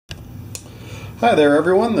Hi there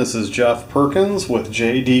everyone, this is Jeff Perkins with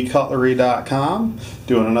jdcutlery.com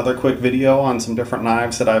doing another quick video on some different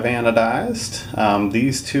knives that I've anodized.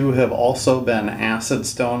 These two have also been acid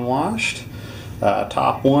stonewashed.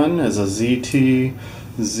 Top one is a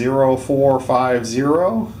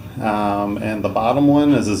ZT0450 and the bottom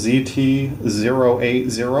one is a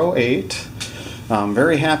ZT0808. I'm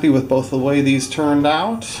very happy with both the way these turned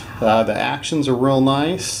out. The actions are real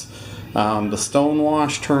nice. The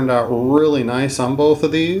stonewash turned out really nice on both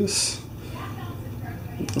of these.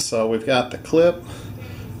 So we've got the clip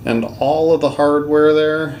and all of the hardware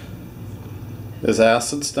there is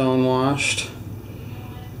acid stonewashed.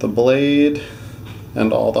 The blade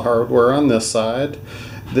and all the hardware on this side.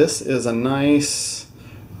 This is a nice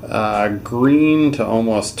green to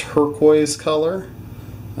almost turquoise color.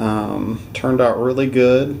 Turned out really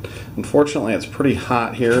good. Unfortunately it's pretty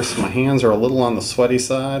hot here, so my hands are a little on the sweaty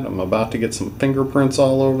side. I'm about to get some fingerprints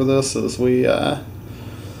all over this as we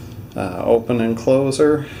open and close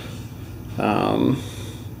her.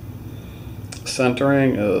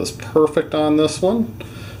 Centering is perfect on this one.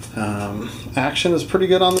 Action is pretty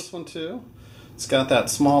good on this one too. It's got that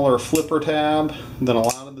smaller flipper tab than a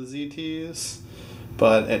lot of the ZTs,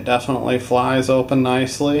 but it definitely flies open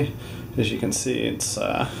nicely. As you can see, it's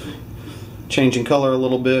changing color a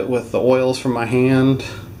little bit with the oils from my hand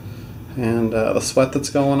and the sweat that's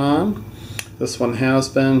going on. This one has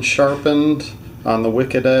been sharpened on the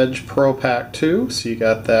Wicked Edge Pro Pack 2, so you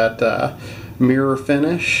got that mirror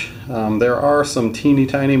finish. There are some teeny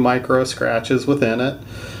tiny micro scratches within it,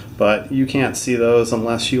 but you can't see those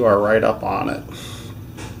unless you are right up on it.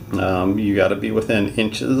 You got to be within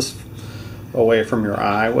inches away from your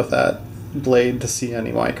eye with that blade to see any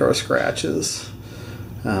micro scratches.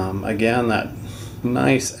 Again, that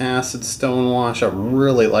nice acid stonewash. I'm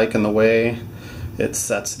really liking the way it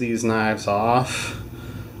sets these knives off.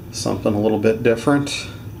 Something a little bit different.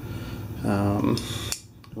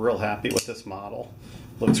 Real happy with this model.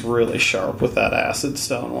 Looks really sharp with that acid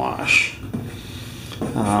stonewash.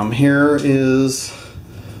 Here is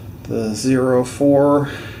the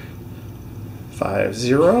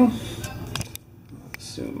 0450.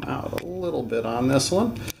 Zoom out a little bit on this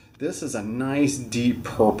one. This is a nice deep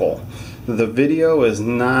purple. The video is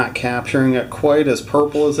not capturing it quite as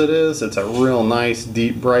purple as it is. It's a real nice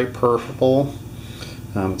deep bright purple.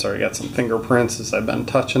 It's already got some fingerprints as I've been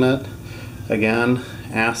touching it. Again,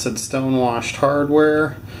 acid stonewashed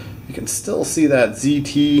hardware. You can still see that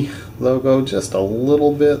ZT logo just a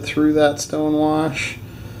little bit through that stonewash.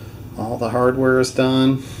 All the hardware is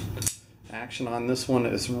done. Action on this one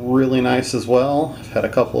is really nice as well. I've had a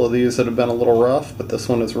couple of these that have been a little rough, but this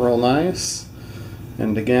one is real nice.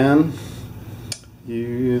 And again,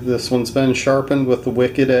 this one's been sharpened with the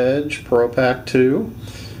Wicked Edge Pro Pack 2.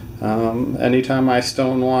 Anytime I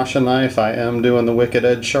stonewash a knife, I am doing the Wicked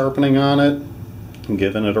Edge sharpening on it and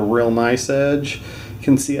giving it a real nice edge. You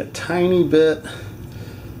can see a tiny bit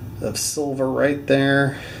of silver right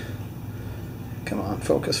there. Come on,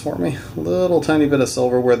 focus for me. Little tiny bit of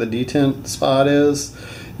silver where the detent spot is.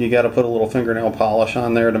 You got to put a little fingernail polish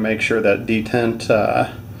on there to make sure that detent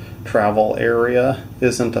travel area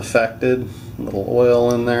isn't affected. A little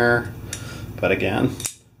oil in there. But again,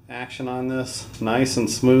 action on this, nice and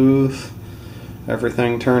smooth.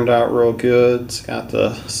 Everything turned out real good. It's got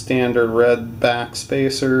the standard red back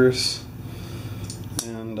spacers.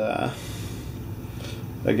 And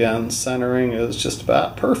again, centering is just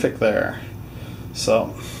about perfect there.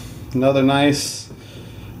 So, another nice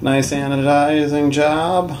anodizing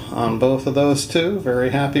job on both of those two. Very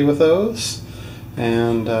happy with those.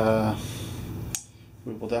 And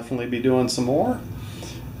we will definitely be doing some more.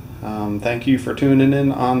 Thank you for tuning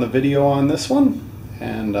in on the video on this one.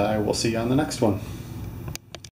 And I will see you on the next one.